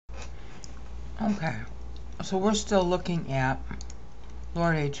Okay, so we're still looking at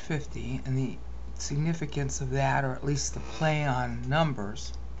Lord age 50 and the significance of that, or at least the play on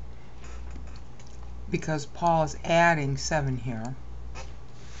numbers, because Paul is adding 7 here.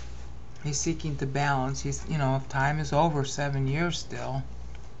 He's seeking to balance. He's, if time is over 7 years still,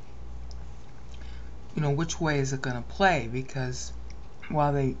 which way is it going to play? Because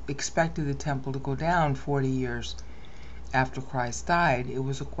while they expected the temple to go down 40 years after Christ died, it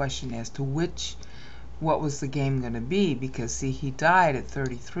was a question as to what was the game going to be, because see, he died at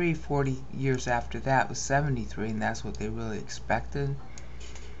 33, 40 years after that was 73, and that's what they really expected.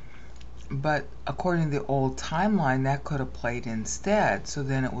 But according to the old timeline, that could have played instead. So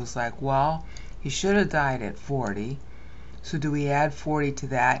then it was like, well, he should have died at 40. So do we add 40 to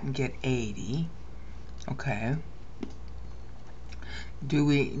that and get 80? Okay. Do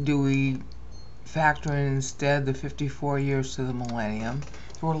we factor in instead the 54 years to the millennium?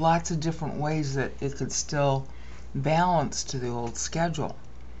 There were lots of different ways that it could still balance to the old schedule.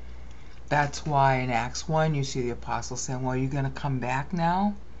 That's why in Acts 1 you see the apostles saying, well, are you going to come back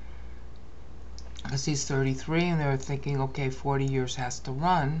now? Because he's 33, and they were thinking, okay, 40 years has to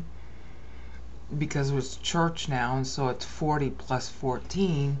run because it's church now, and so it's 40 plus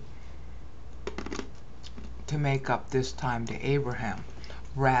 14 to make up this time to Abraham,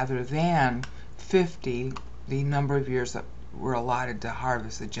 rather than 50, the number of years that were allotted to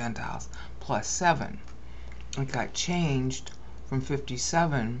harvest the Gentiles, plus 7. It got changed from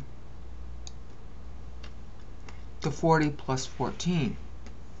 57 to 40 plus 14.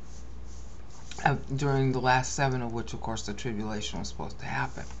 During the last 7 of which, of course, the tribulation was supposed to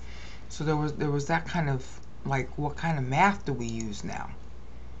happen. So there was that kind of, like, what kind of math do we use now?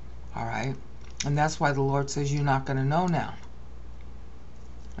 All right? And that's why the Lord says you're not going to know now.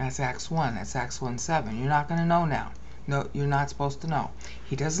 That's Acts 1. That's Acts 1:7. You're not going to know now. No, you're not supposed to know.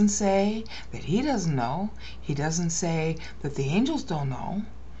 He doesn't say that he doesn't know. He doesn't say that the angels don't know.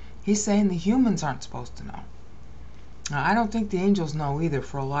 He's saying the humans aren't supposed to know. Now, I don't think the angels know either,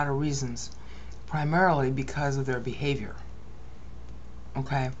 for a lot of reasons. Primarily because of their behavior.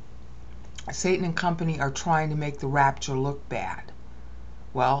 Okay? Satan and company are trying to make the rapture look bad.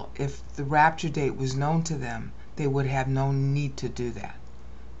 Well, if the rapture date was known to them, they would have no need to do that.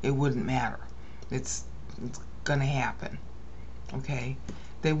 It wouldn't matter. It's going to happen. Okay?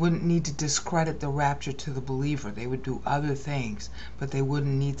 They wouldn't need to discredit the rapture to the believer. They would do other things, but they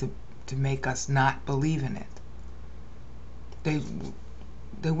wouldn't need to make us not believe in it.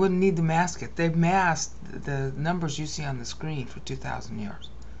 They wouldn't need to mask it. They've masked the numbers you see on the screen for 2,000 years.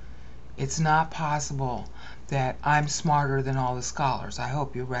 It's not possible that I'm smarter than all the scholars. I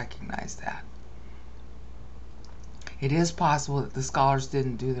hope you recognize that. It is possible that the scholars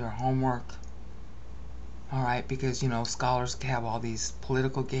didn't do their homework. All right, because, scholars have all these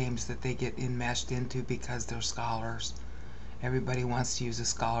political games that they get enmeshed into because they're scholars. Everybody wants to use a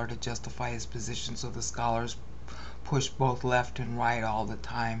scholar to justify his position, so the scholars push both left and right all the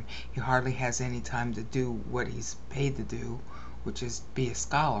time. He hardly has any time to do what he's paid to do, which is be a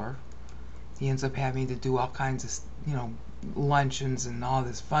scholar. He ends up having to do all kinds of, luncheons and all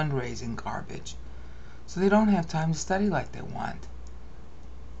this fundraising garbage. So they don't have time to study like they want.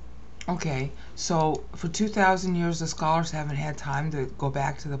 Okay, so for 2,000 years the scholars haven't had time to go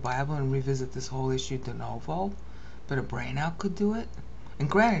back to the Bible and revisit this whole issue de novo, but a brainout could do it. And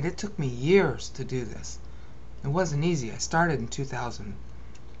granted, it took me years to do this. It wasn't easy. I started in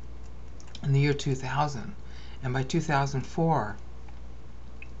the year 2000, and by 2004,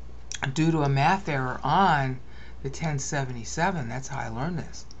 due to a math error on the 1077, that's how I learned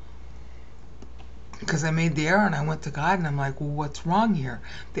this. Because I made the error and I went to God and I'm like, well, what's wrong here?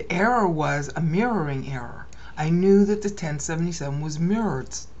 The error was a mirroring error. I knew that the 1077 was mirrored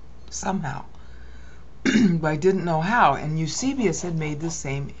somehow, but I didn't know how. And Eusebius had made the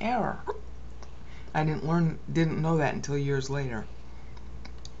same error. I didn't know that until years later.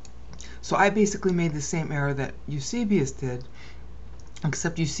 So I basically made the same error that Eusebius did,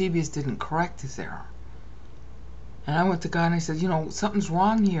 except Eusebius didn't correct his error. And I went to God and I said, something's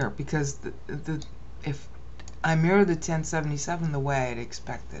wrong here, because if I mirror the 1077 the way I had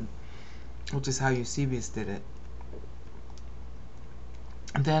expected, which is how Eusebius did it,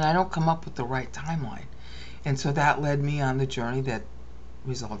 then I don't come up with the right timeline. And so that led me on the journey that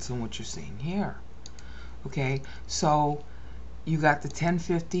results in what you're seeing here. Okay, so you got the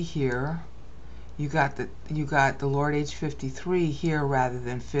 1050 here. You got the Lord age 53 here rather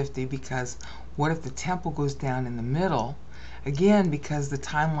than 50, because what if the temple goes down in the middle? Again, because the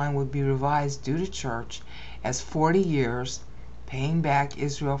timeline would be revised due to church as 40 years, paying back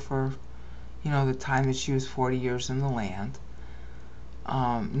Israel for, the time that she was 40 years in the land.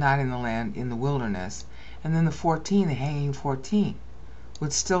 not in the land, in the wilderness. And then the 14, the hanging 14,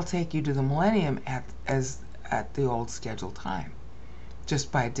 would still take you to the millennium at the old scheduled time,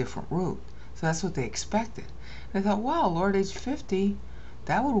 just by a different route. So that's what they expected. They thought, wow, Lord, age 50,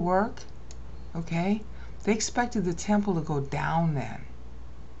 that would work. Okay? They expected the temple to go down then.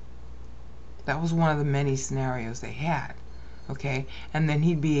 That was one of the many scenarios they had. Okay? And then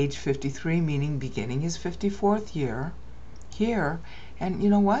he'd be age 53, meaning beginning his 54th year here. And you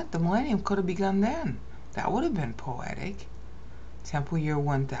know what? The millennium could have begun then. That would have been poetic. Temple year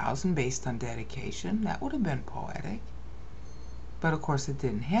 1000 based on dedication. That would have been poetic. But of course it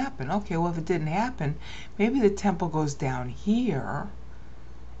didn't happen. Okay, well if it didn't happen, maybe the temple goes down here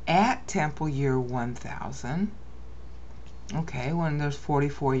at temple year 1000. Okay, when there's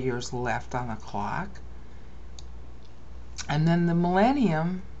 44 years left on the clock. And then the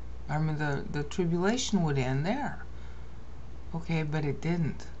millennium, I mean the tribulation would end there. Okay, but it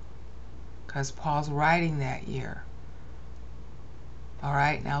didn't. Because Paul's writing that year.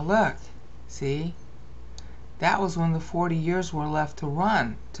 Alright, now look. See? That was when the 40 years were left to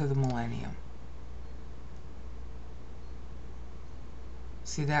run to the millennium.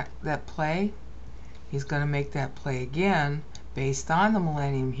 See that play? He's going to make that play again based on the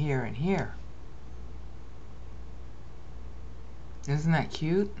millennium here and here. Isn't that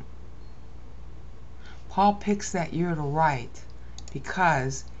cute? Paul picks that year to write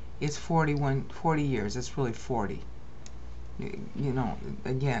because it's 40 years. It's really 40. You know,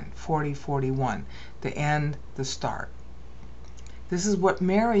 again, 40, 41. The end, the start. This is what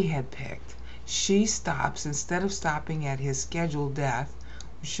Mary had picked. She stops, instead of stopping at his scheduled death,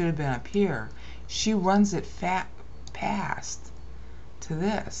 which should have been up here, she runs it past to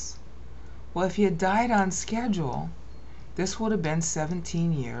this. Well, if he had died on schedule, this would have been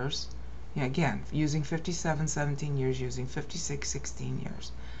 17 years. You know, again, using 57, 17 years, using 56, 16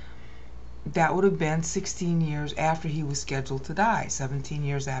 years. That would have been 16 years after he was scheduled to die. 17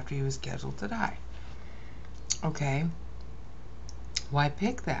 years after he was scheduled to die. Okay? Why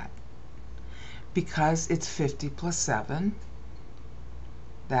pick that? Because it's 50 plus 7.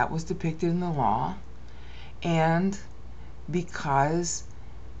 That was depicted in the law. And because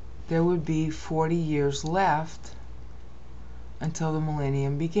there would be 40 years left until the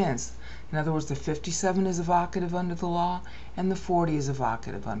millennium begins. In other words, the 57 is evocative under the law, and the 40 is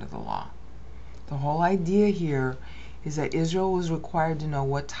evocative under the law. The whole idea here is that Israel was required to know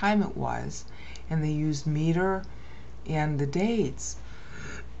what time it was, and they used meter and the dates.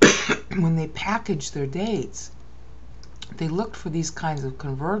 When they packaged their dates, they looked for these kinds of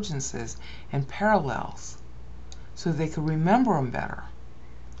convergences and parallels so they could remember them better.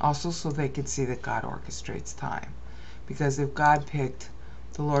 Also so they could see that God orchestrates time. Because if God picked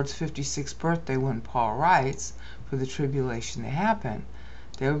the Lord's 56th birthday when Paul writes for the tribulation to happen,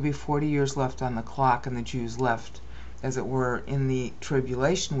 there would be 40 years left on the clock, and the Jews left, as it were, in the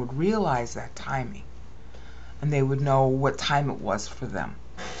tribulation would realize that timing. And they would know what time it was for them.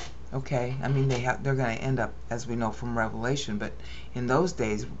 Okay? I mean, they're going to end up, as we know from Revelation, but in those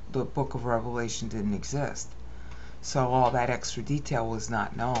days, the book of Revelation didn't exist. So all that extra detail was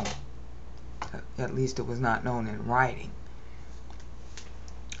not known. At least it was not known in writing.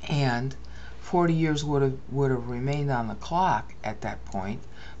 And 40 years would have remained on the clock at that point.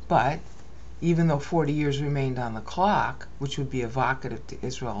 But even though 40 years remained on the clock, which would be evocative to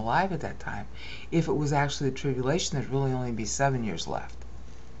Israel alive at that time, if it was actually the tribulation, there'd really only be 7 years left.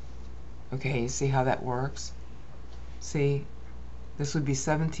 Okay, you see how that works? See, this would be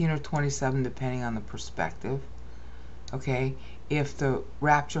 17 or 27 depending on the perspective. Okay, if the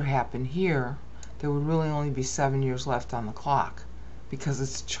rapture happened here, there would really only be 7 years left on the clock. Because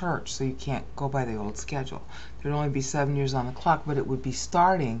it's church, so you can't go by the old schedule. There'd only be 7 years on the clock, but it would be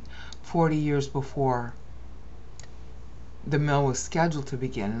starting 40 years before the mill was scheduled to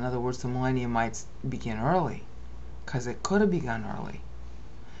begin. In other words, the millennium might begin early, because it could have begun early.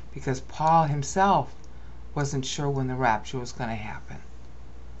 Because Paul himself wasn't sure when the rapture was going to happen.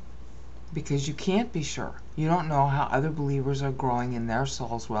 Because you can't be sure. You don't know how other believers are growing in their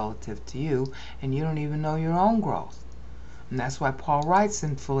souls relative to you, and you don't even know your own growth. And that's why Paul writes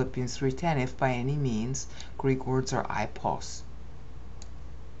in Philippians 3:10, if by any means, Greek words are ipos.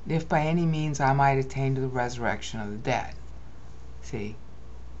 If by any means I might attain to the resurrection of the dead. See,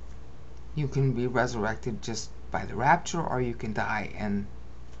 you can be resurrected just by the rapture, or you can die and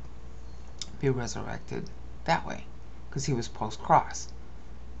be resurrected that way, because he was post-cross.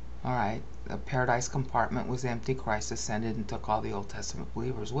 Alright, the paradise compartment was empty. Christ ascended and took all the Old Testament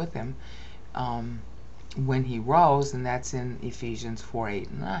believers with him. When he rose, and that's in Ephesians 4:8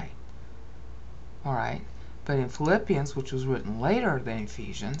 and 9. Alright, But in Philippians, which was written later than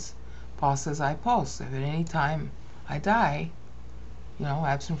Ephesians, Paul says, I post, if at any time I die,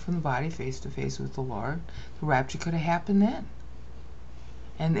 absent from the body, face to face with the Lord, the rapture could have happened then.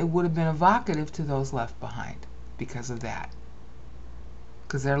 And it would have been evocative to those left behind because of that.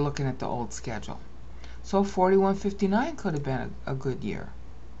 Because they're looking at the old schedule. So 4159 could have been a good year.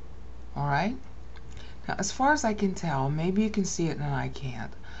 All right? Now, as far as I can tell, maybe you can see it and I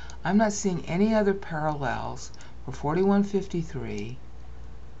can't. I'm not seeing any other parallels for 4153,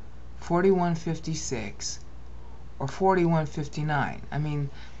 4156, or 4159. I mean,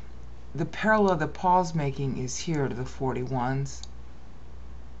 the parallel that Paul's making is here to the 41s.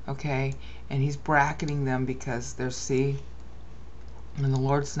 Okay? And he's bracketing them because they're, see, when the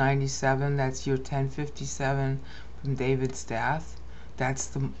Lord's 97, that's year 1057 from David's death.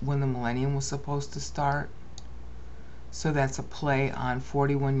 That's when the millennium was supposed to start. So that's a play on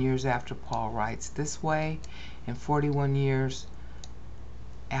 41 years after Paul writes this way, and 41 years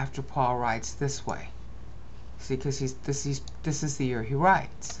after Paul writes this way. See, because this is the year he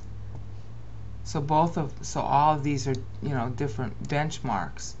writes. So all of these are different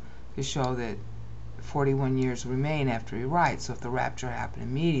benchmarks to show that 41 years remain after he writes. So if the rapture happened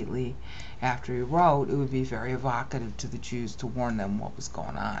immediately after he wrote, it would be very evocative to the Jews to warn them what was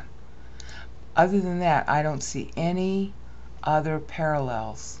going on. Other than that, I don't see any other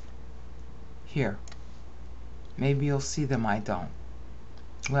parallels here. Maybe you'll see them, I don't.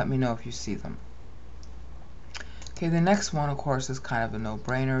 Let me know if you see them. Okay, the next one, of course, is kind of a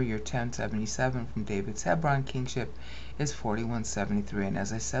no-brainer. Year 1077 from David's Hebron kingship is 4173. And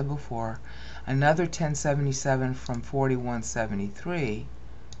as I said before, another 1077 from 4173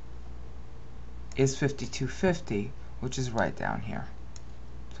 is 5250, which is right down here.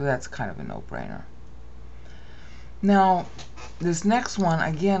 So that's kind of a no-brainer. Now, this next one,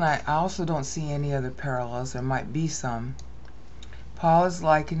 again, I also don't see any other parallels. There might be some. Paul is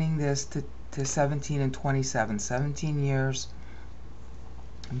likening this to 17 and 27. 17 years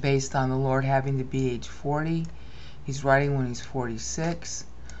based on the Lord having to be age 40. He's writing when he's 46.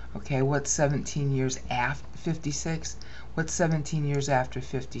 Okay, what's 17 years after 56? What's 17 years after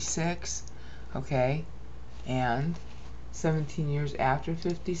 56? Okay, and 17 years after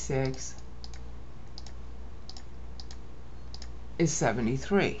 56 is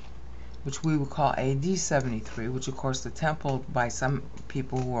 73, which we would call AD 73, which of course the temple, by some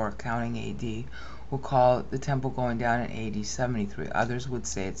people who are counting AD, will call the temple going down in AD 73. Others would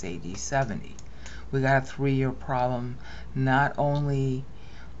say it's AD 70. We got a 3-year problem, not only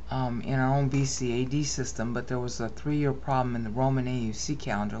in our own BC AD system, but there was a 3-year problem in the Roman AUC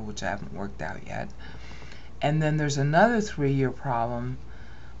calendar, which I haven't worked out yet. And then there's another 3-year problem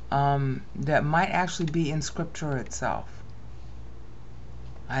that might actually be in Scripture itself.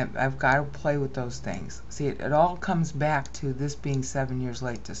 I've got to play with those things. See, it all comes back to this being 7 years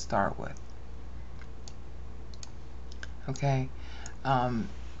late to start with. Okay?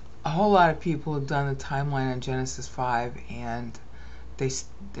 A whole lot of people have done the timeline on Genesis 5, and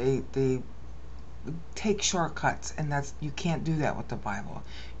they take shortcuts, and you can't do that with the Bible.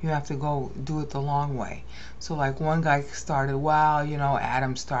 You have to go do it the long way. So like one guy started,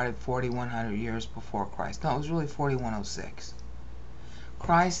 Adam started 4100 years before Christ. No, it was really 4106.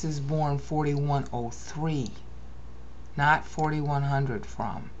 Christ is born 4103, not 4100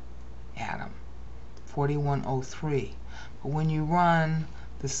 from Adam. 4103. But when you run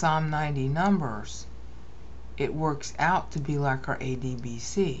the Psalm 90 numbers, it works out to be like our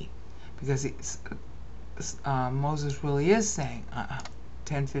AD-BC, because Moses really is saying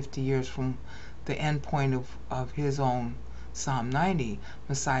 1050 years from the end point of his own Psalm 90,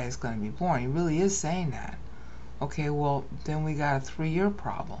 Messiah is going to be born. He really is saying that. Okay, well, then we got a 3-year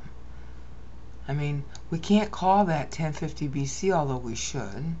problem. I mean, we can't call that 1050 BC, although we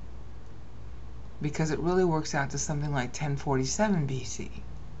should, because it really works out to something like 1047 BC.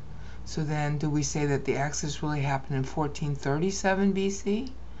 So then, do we say that the Exodus really happened in 1437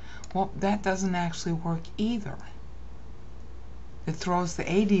 BC? Well, that doesn't actually work either. It throws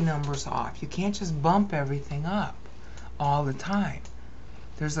the AD numbers off. You can't just bump everything up all the time.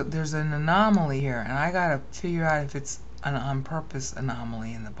 There's an anomaly here, and I gotta figure out if it's an on-purpose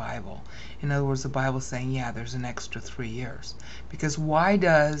anomaly in the Bible. In other words, the Bible's saying, yeah, there's an extra 3 years. Because why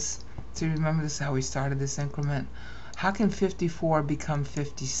does, so remember this is how we started this increment? How can 54 become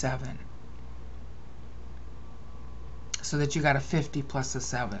 57? So that you got a 50 plus a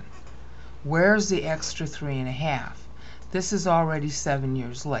 7. Where's the extra 3.5? This is already 7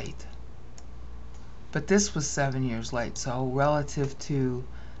 years late. But this was 7 years late, so relative to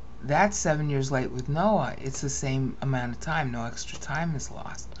that 7 years late with Noah, it's the same amount of time. No extra time is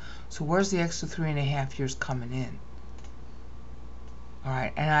lost. So where's the extra 3.5 years coming in? All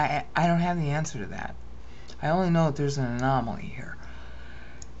right, and I don't have the answer to that. I only know that there's an anomaly here,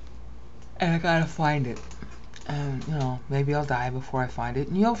 and I gotta find it. And you know, maybe I'll die before I find it,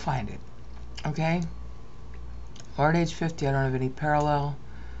 and you'll find it. Okay. Lord age 50, I don't have any parallel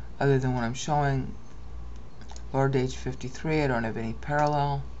other than what I'm showing. Lord age 53, I don't have any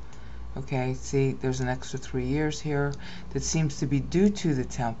parallel. Okay, see, there's an extra 3 years here that seems to be due to the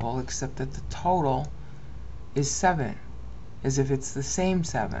temple, except that the total is 7, as if it's the same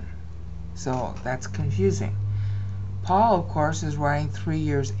 7. So that's confusing. Paul, of course, is writing 3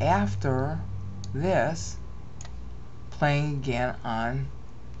 years after this, playing again on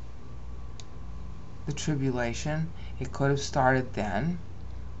the tribulation. It could have started then,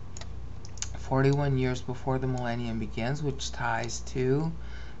 41 years before the millennium begins, which ties to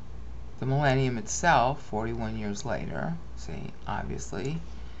the millennium itself, 41 years later, see, obviously.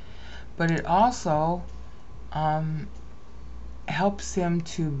 But it also helps him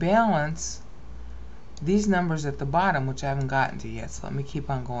to balance these numbers at the bottom, which I haven't gotten to yet, so let me keep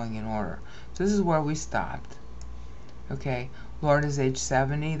on going in order. So this is where we stopped. Okay, Lord is age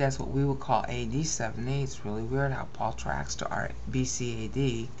 70, that's what we would call AD 70. It's really weird how Paul tracks to our BC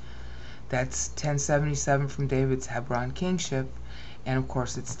AD. That's 1077 from David's Hebron kingship, and of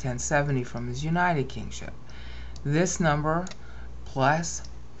course it's 1070 from his United kingship. This number plus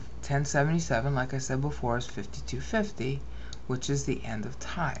 1077, like I said before, is 5250, which is the end of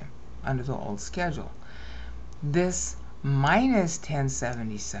time under the old schedule. This minus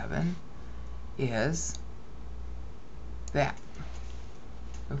 1077 is that.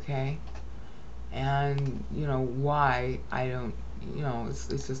 Okay, and you know why I don't, you know,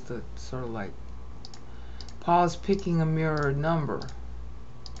 it's just a sort of like Paul's picking a mirrored number.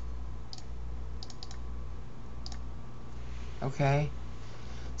 Okay,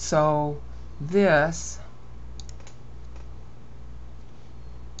 so this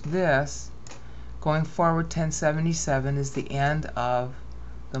going forward 1077 is the end of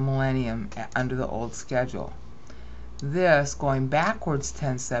the millennium under the old schedule. This going backwards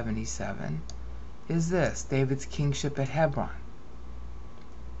 1077 is this, David's kingship at Hebron.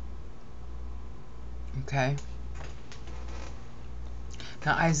 Okay.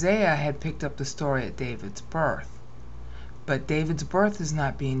 Now Isaiah had picked up the story at David's birth, but David's birth is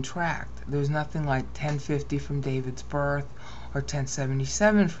not being tracked. There's nothing like 1050 from David's birth or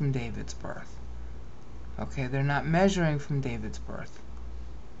 1077 from David's birth. Okay, they're not measuring from David's birth.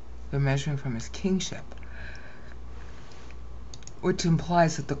 They're measuring from his kingship, which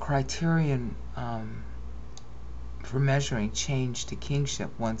implies that the criterion for measuring changed to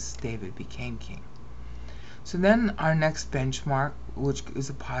kingship once David became king. So then our next benchmark, which is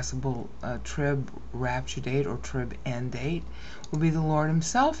a possible trib rapture date or trib end date, will be the Lord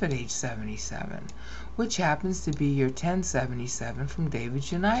himself at age 77, which happens to be year 1077 from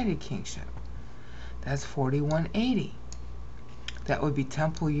David's United kingship. That's 4180. That would be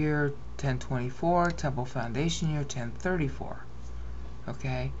temple year 1024, temple foundation year 1034.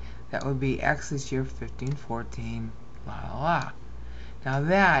 Okay, that would be Exodus year 1514, la la la. Now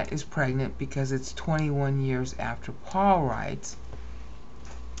that is pregnant because it's 21 years after Paul writes,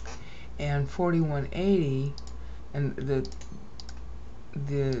 and 4180, and the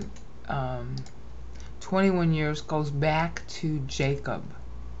 21 years goes back to Jacob.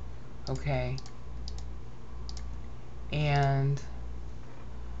 Okay, and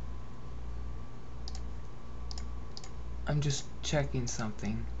I'm just checking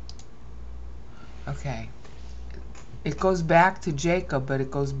something. Okay, it goes back to Jacob, but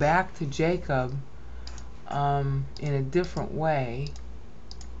it goes back to Jacob in a different way.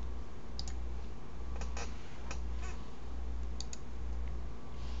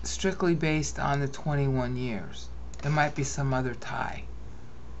 Strictly based on the 21 years. There might be some other tie.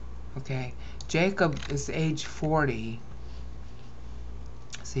 Okay, Jacob is age 40.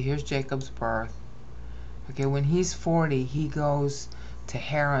 See, here's Jacob's birth. Okay, when he's 40, he goes to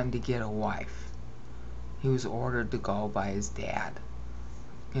Haran to get a wife. He was ordered to go by his dad.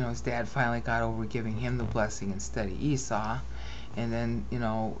 You know, his dad finally got over giving him the blessing instead of Esau. And then, you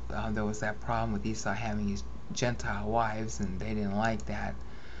know, there was that problem with Esau having his Gentile wives, and they didn't like that.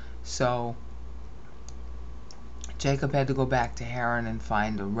 So Jacob had to go back to Haran and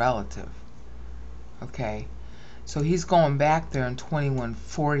find a relative. Okay, so he's going back there in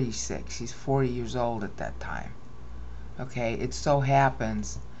 2146. He's 40 years old at that time. Okay, it so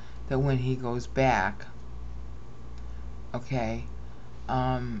happens that when he goes back, okay,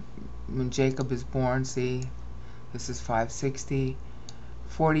 when Jacob is born, see, this is 560,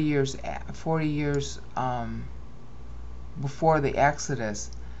 40 years before the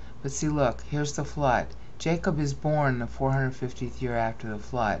Exodus, But see, look, here's the flood. Jacob is born in the 450th year after the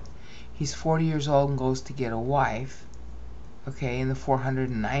flood. He's 40 years old and goes to get a wife, okay, in the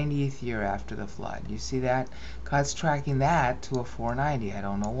 490th year after the flood. You see that? God's tracking that to a 490. I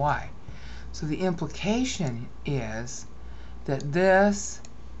don't know why. So the implication is that this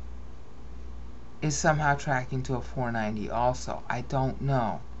is somehow tracking to a 490 also. I don't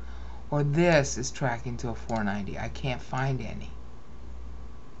know. Or this is tracking to a 490. I can't find any.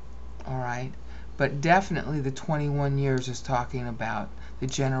 Alright? But definitely the 21 years is talking about the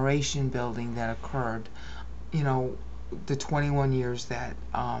generation building that occurred, you know, the 21 years that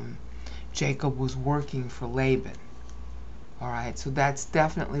Jacob was working for Laban. Alright, so that's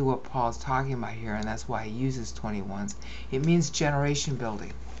definitely what Paul's talking about here, and that's why he uses 21s. It means generation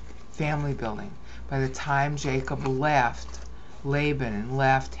building, family building. By the time Jacob left Laban and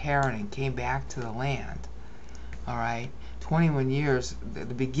left Haran and came back to the land, alright, 21 years, the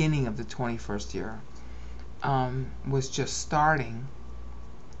beginning of the 21st year, was just starting,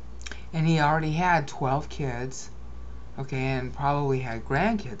 and he already had 12 kids, okay, and probably had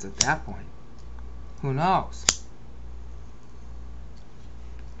grandkids at that point. Who knows?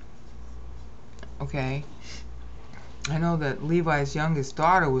 Okay, I know that Levi's youngest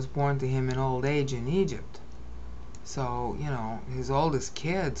daughter was born to him in old age in Egypt. So, you know, his oldest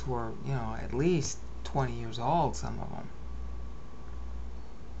kids were, you know, at least 20 years old, some of them.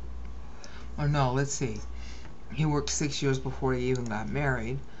 Or no, let's see. He worked 6 years before he even got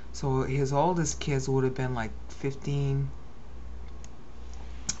married. So his oldest kids would have been like 14,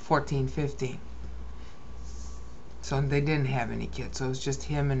 15. So they didn't have any kids. So it was just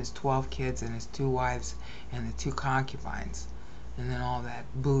him and his 12 kids and his 2 wives and the 2 concubines. And then all that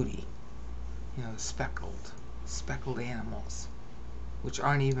booty. You know, speckled animals. Which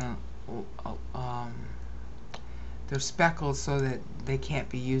aren't even, they're speckled so that they can't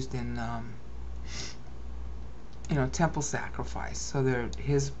be used in, you know, temple sacrifice. So they're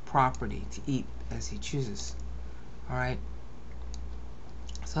his property to eat as he chooses. Alright?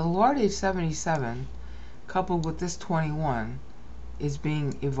 So the Lord age 77, coupled with this 21, is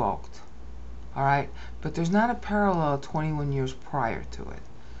being evoked. Alright? But there's not a parallel 21 years prior to it.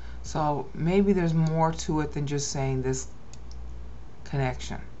 So maybe there's more to it than just saying this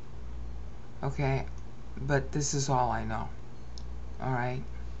connection. Okay? But this is all I know. Alright?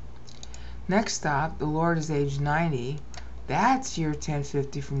 Next stop, the Lord is age 90. That's year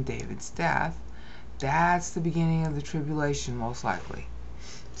 1050 from David's death. That's the beginning of the tribulation, most likely.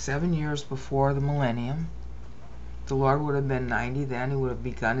 7 years before the millennium. The Lord would have been 90 then. He would have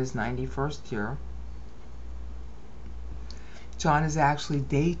begun his 91st year. John is actually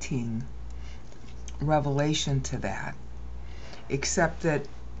dating Revelation to that, except that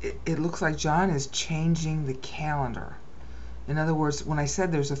it looks like John is changing the calendar. In other words, when I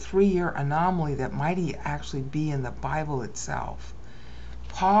said there's a 3-year anomaly that might actually be in the Bible itself,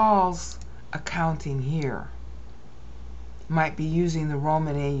 Paul's accounting here might be using the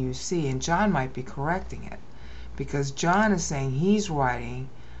Roman AUC, and John might be correcting it, because John is saying he's writing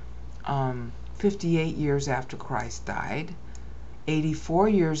 58 years after Christ died, 84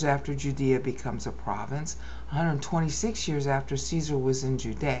 years after Judea becomes a province, 126 years after Caesar was in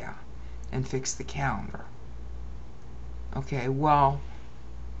Judea and fixed the calendar. Okay, well,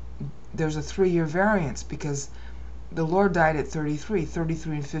 there's a 3-year variance because the Lord died at 33.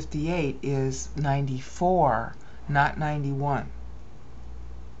 33 and 58 is 94, not 91.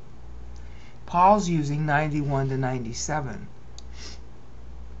 Paul's using 91 to 97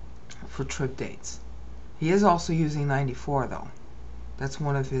 for trib dates. He is also using 94 though. That's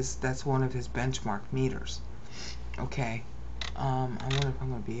one of his benchmark meters. Okay. I wonder if I'm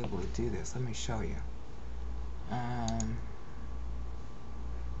going to be able to do this. Let me show you.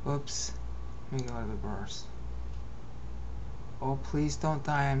 Oops. Let me go to the verse. Oh, please don't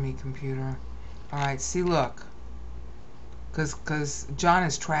die on me, computer. Alright, see, look. Because John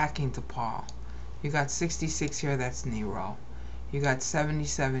is tracking to Paul. You got 66 here, that's Nero. You got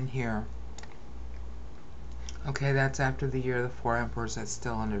 77 here. Okay, that's after the year of the 4 emperors, that's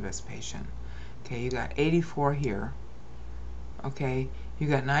still under Vespasian. Okay, you got 84 here. Okay, you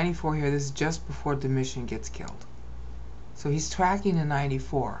got 94 here. This is just before Domitian gets killed. So he's tracking to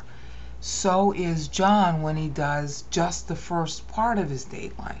 94. So is John when he does just the first part of his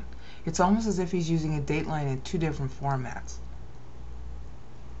dateline. It's almost as if he's using a dateline in 2 different formats.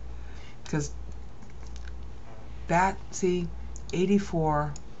 Because that, see,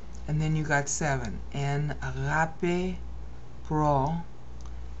 84, and then you got 7. En agape pro,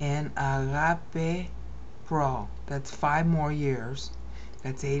 en agape pro. That's 5 more years.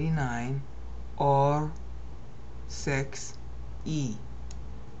 That's 89. Or 6 E.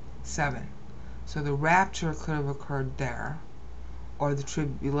 7. So the rapture could have occurred there, or the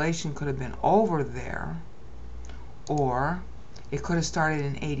tribulation could have been over there, or it could have started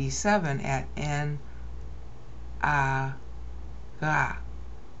in 87 at En-A-Ga.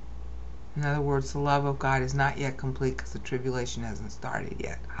 In other words, the love of God is not yet complete because the tribulation hasn't started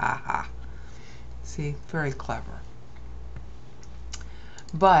yet. Ha ha. See, very clever.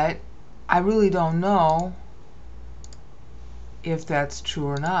 But I really don't know if that's true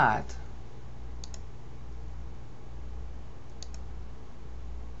or not.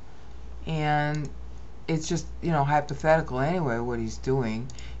 And it's just, hypothetical anyway, what he's doing.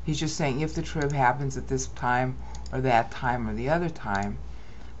 He's just saying if the trib happens at this time or that time or the other time,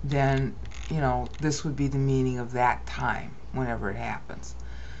 then, this would be the meaning of that time whenever it happens.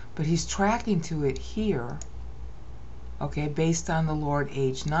 But he's tracking to it here, okay, based on the Lord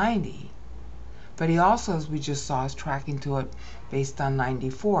age 90. But he also, as we just saw, is tracking to it based on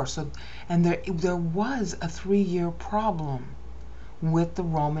 94. So, and there was a 3-year problem with the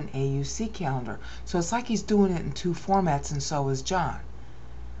Roman AUC calendar. So it's like he's doing it in 2 formats, and so is John.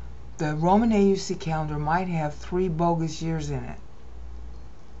 The Roman AUC calendar might have 3 bogus years in it,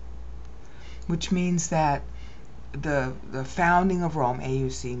 which means that the founding of Rome,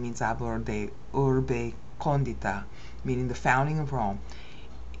 AUC means Ab Urbe Condita, meaning the founding of Rome.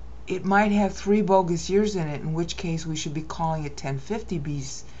 It might have 3 bogus years in it, in which case we should be calling it 1050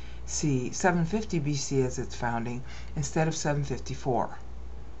 BC, 750 BC as its founding, instead of 754.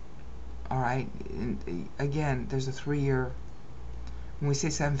 All right. And again, there's a 3-year. When we say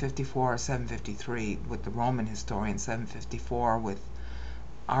 754 or 753 with the Roman historian, 754 with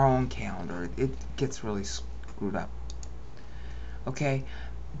our own calendar, it gets really screwed up. Okay,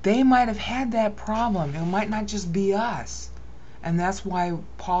 they might have had that problem. It might not just be us. And that's why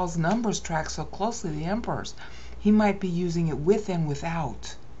Paul's numbers track so closely the emperors. He might be using it with and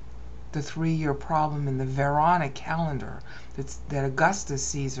without the 3-year problem in the Varronic calendar that Augustus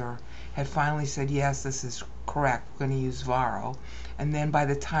Caesar had finally said, yes, this is correct, we're going to use Varro. And then by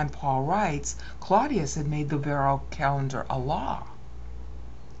the time Paul writes, Claudius had made the Varro calendar a law.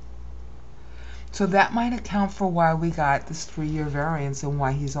 So that might account for why we got this 3-year variance and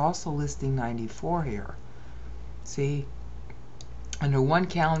why he's also listing 94 here. See? Under one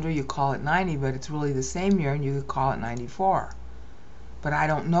calendar, you call it 90, but it's really the same year, and you could call it 94. But I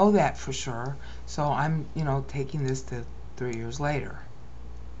don't know that for sure, so I'm, taking this to 3 years later.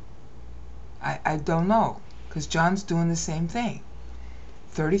 I don't know, because John's doing the same thing.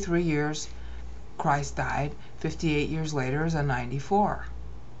 33 years, Christ died. 58 years later is a 94.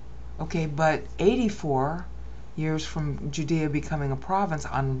 Okay, but 84 years from Judea becoming a province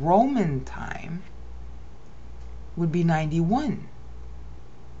on Roman time would be 91.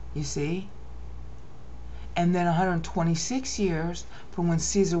 You see? And then 126 years from when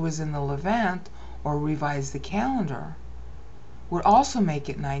Caesar was in the Levant, or revised the calendar, would also make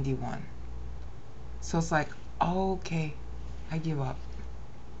it 91. So it's like, oh, okay, I give up.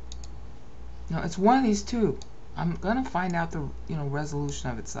 No, it's one of these two. I'm going to find out the resolution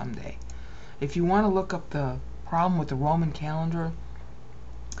of it someday. If you want to look up the problem with the Roman calendar,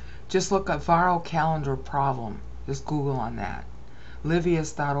 just look up Varro calendar problem. Just Google on that.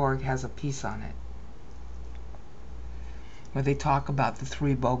 Livius.org has a piece on it where they talk about the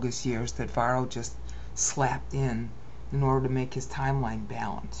 3 bogus years that Varro just slapped in order to make his timeline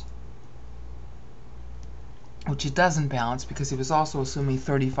balance. Which it doesn't balance because he was also assuming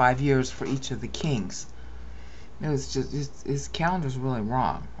 35 years for each of the kings. It was just, his calendar's really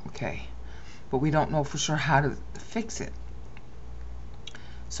wrong, okay? But we don't know for sure how to fix it.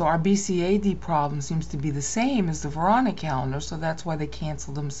 So our BC-AD problem seems to be the same as the Varronic calendar, so that's why they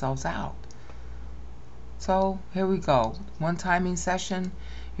cancel themselves out. So here we go. One timing session,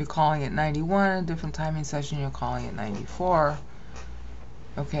 you're calling it 91. A different timing session, you're calling it 94.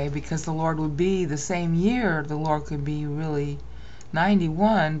 Okay, because the Lord would be the same year. The Lord could be really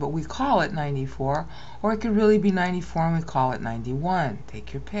 91, but we call it 94. Or it could really be 94 and we call it 91.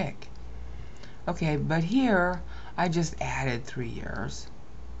 Take your pick. Okay, but here I just added 3 years.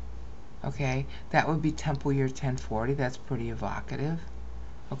 Okay, that would be Temple year 1040. That's pretty evocative.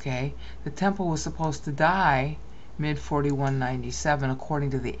 Okay, the Temple was supposed to die mid-4197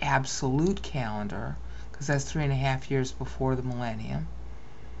 according to the absolute calendar, because that's 3.5 years before the millennium.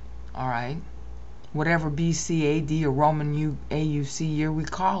 All right, whatever BC AD or Roman AUC year we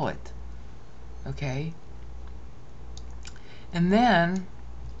call it. Okay, and then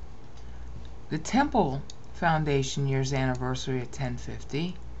the Temple foundation year's anniversary at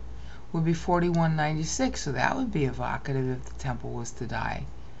 1050 would be 4196, so that would be evocative if the Temple was to die.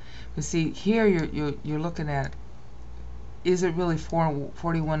 But see, here you're looking at is it really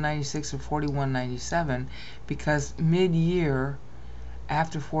 4196 or 4197? Because mid-year,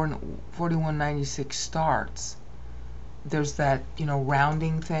 after 4196 starts, there's that,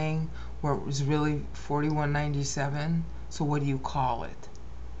 rounding thing where it was really 4197. So what do you call it?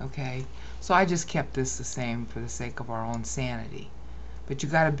 Okay, so I just kept this the same for the sake of our own sanity. But you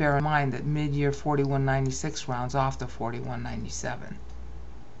got to bear in mind that mid-year 4196 rounds off to 4197.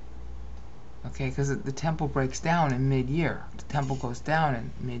 Okay, because the temple breaks down in mid-year. The temple goes down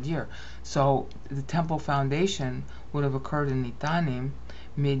in mid-year. So the temple foundation would have occurred in Itanim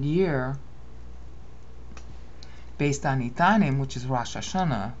mid-year, based on Itanim, which is Rosh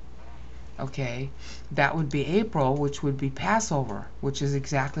Hashanah. Okay, that would be April, which would be Passover, which is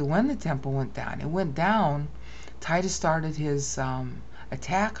exactly when the temple went down. It went down, Titus started his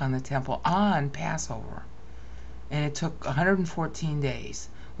attack on the temple on Passover. And it took 114 days,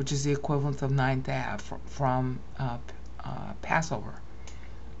 which is the equivalent of 9th Av from Passover.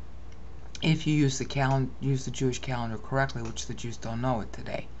 If you use the Jewish calendar correctly, which the Jews don't know it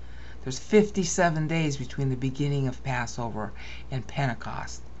today. There's 57 days between the beginning of Passover and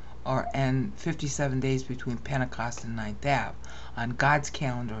Pentecost, and 57 days between Pentecost and 9th Av on God's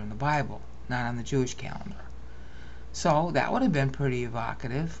calendar in the Bible, not on the Jewish calendar. So that would have been pretty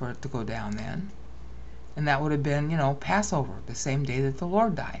evocative for it to go down then. And that would have been, Passover, the same day that the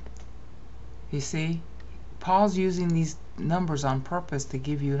Lord died. You see, Paul's using these numbers on purpose to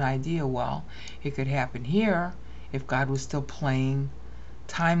give you an idea. Well, it could happen here if God was still playing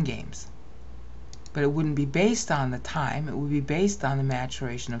time games. But it wouldn't be based on the time. It would be based on the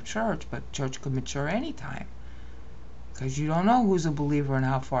maturation of church. But church could mature any time. Because you don't know who's a believer and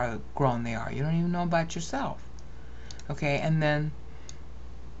how far grown they are. You don't even know about yourself. Okay, and then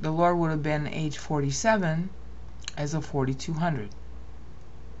the Lord would have been age 47 as of 4200.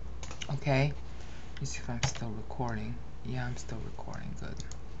 Okay, let me see if I'm still recording. Yeah, I'm still recording. Good.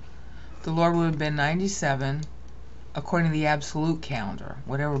 The Lord would have been 97 according to the absolute calendar,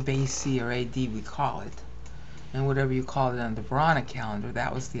 whatever base C or AD we call it, and whatever you call it on the Varronic calendar.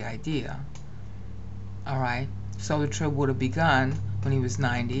 That was the idea. All right. So the trib would have begun when he was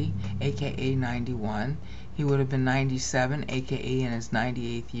 90, aka 91. He would have been 97, aka in his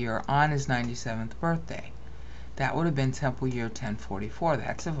 98th year, on his 97th birthday. That would have been temple year 1044.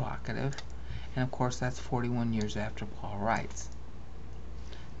 That's evocative. And of course, that's 41 years after Paul writes.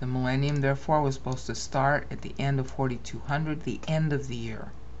 The millennium, therefore, was supposed to start at the end of 4200, the end of the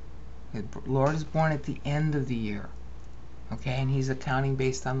year. The Lord is born at the end of the year. Okay, and he's accounting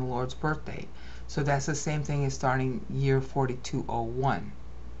based on the Lord's birthday. So that's the same thing as starting year 4201.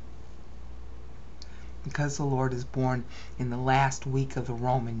 Because the Lord is born in the last week of the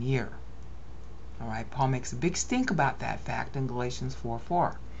Roman year. All right, Paul makes a big stink about that fact in Galatians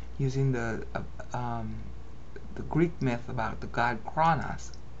 4:4, using the Greek myth about the god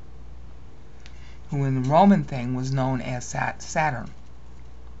Kronos, who in the Roman thing was known as Saturn.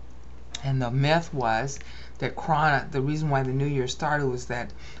 And the myth was that the reason why the new year started was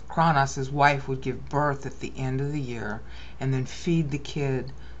that Kronos' wife would give birth at the end of the year and then feed the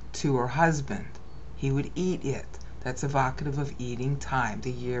kid to her husband. He would eat it. That's evocative of eating time.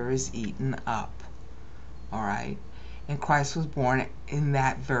 The year is eaten up. All right? And Christ was born in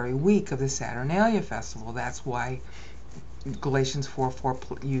that very week of the Saturnalia festival. That's why Galatians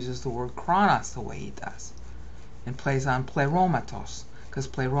 4:4 uses the word Kronos the way he does. And plays on pleromatos, because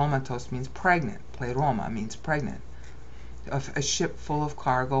pleromatos means pregnant. Pleroma means pregnant. A ship full of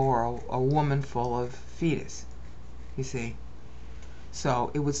cargo, or a woman full of fetus. You see? So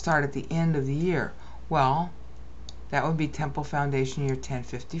it would start at the end of the year. Well, that would be Temple Foundation year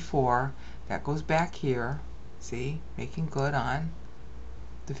 1054. That goes back here. See? Making good on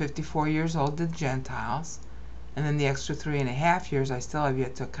the 54 years old to the Gentiles. And then the extra 3.5 years I still have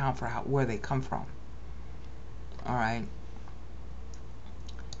yet to account for where they come from. All right?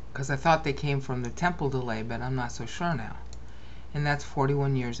 Because I thought they came from the temple delay, but I'm not so sure now. And that's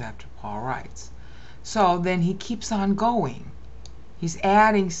 41 years after Paul writes. So then he keeps on going. He's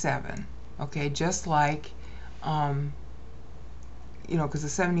adding 7. Okay, just like, because the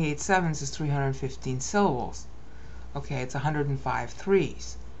 78 sevens is 315 syllables. Okay, it's 105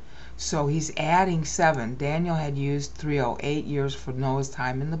 threes. So he's adding 7. Daniel had used 308 years for Noah's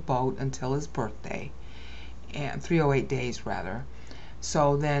time in the boat until his birthday, and 308 days rather.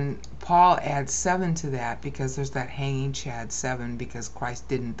 So then Paul adds 7 to that, because there's that hanging Chad 7, because Christ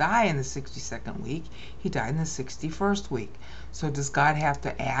didn't die in the 62nd week. He died in the 61st week. So does God have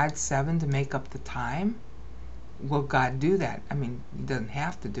to add 7 to make up the time? Will God do that? I mean, he doesn't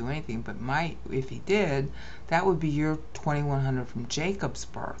have to do anything, but might. If he did, that would be year 2100 from Jacob's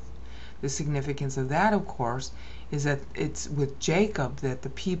birth. the significance of that, of course, is that it's with Jacob that the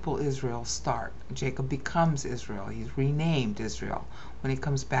people Israel start. Jacob becomes Israel. He's renamed Israel when he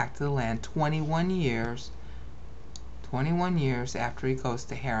comes back to the land 21 years after he goes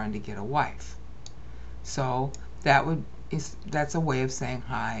to Haran to get a wife. So that's a way of saying,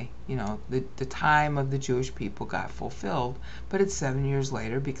 hi, you know, the time of the Jewish people got fulfilled, but it's 7 years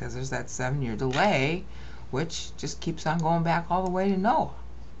later because there's that 7-year delay, which just keeps on going back all the way to Noah.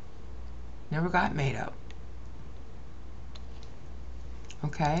 Never got made up.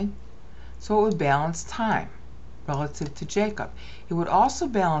 Okay? So it would balance time relative to Jacob. It would also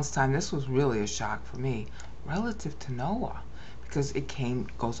balance time, this was really a shock for me, relative to Noah, because it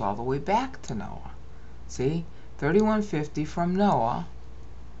goes all the way back to Noah. See? 3150 from Noah,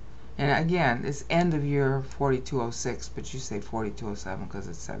 and again, it's end of year 4206, but you say 4207 because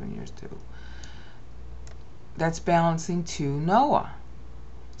it's 7 years too. That's balancing to Noah.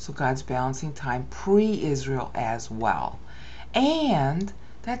 So God's balancing time pre-Israel as well. And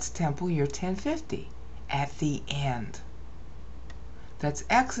that's temple year 1050 at the end. That's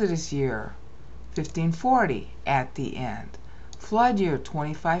Exodus year 1540 at the end. Flood year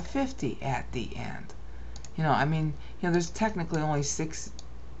 2550 at the end. You know, I mean, you know, there's technically only 6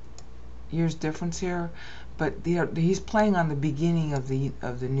 years difference here, but he's playing on the beginning of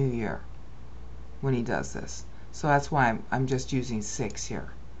the new year when he does this. So that's why I'm just using 6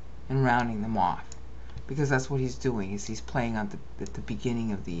 here and rounding them off, because that's what he's doing, is he's playing on at the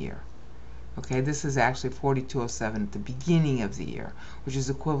beginning of the year. Okay, this is actually 4207 at the beginning of the year, which is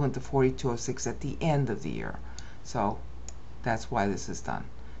equivalent to 4206 at the end of the year. So that's why this is done.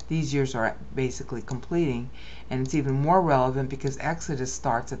 These years are basically completing, and it's even more relevant because Exodus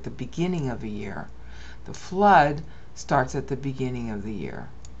starts at the beginning of a year. The flood starts at the beginning of the year.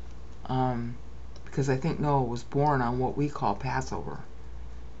 Because I think Noah was born on what we call Passover.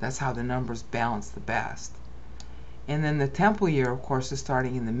 That's how the numbers balance the best. And then the temple year, of course, is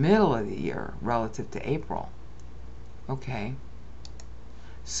starting in the middle of the year relative to April. Okay.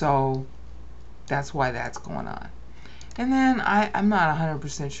 So that's why that's going on. And then I'm not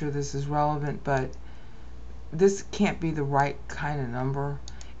 100% sure this is relevant, but this can't be the right kind of number,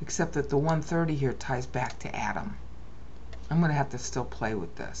 except that the 130 here ties back to Adam. I'm going to have to still play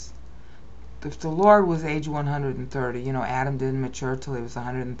with this. If the Lord was age 130, you know, Adam didn't mature till he was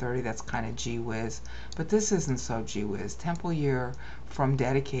 130, that's kind of gee whiz. But this isn't so gee whiz. Temple year from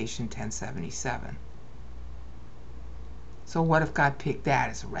dedication 1077. So what if God picked that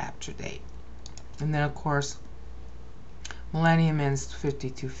as a rapture date? And then, of course, millennium ends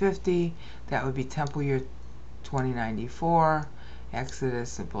 5250. That would be temple year 2094,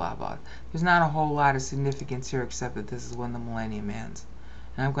 Exodus, and blah, blah. There's not a whole lot of significance here except that this is when the millennium ends.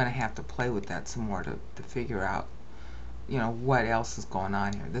 And I'm going to have to play with that some more to figure out, you know, what else is going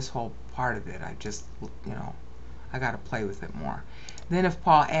on here. This whole part of it, I just, you know, I got to play with it more. Then if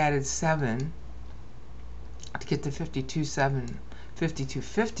Paul added 7 to get to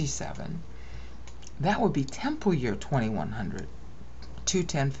 5257, that would be temple year 2100, 2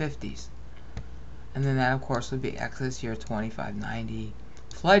 1050s. And then that, of course, would be Exodus year 2590,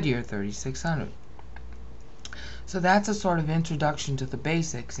 flood year 3600. So that's a sort of introduction to the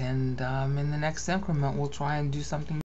basics, and in the next increment we'll try and do something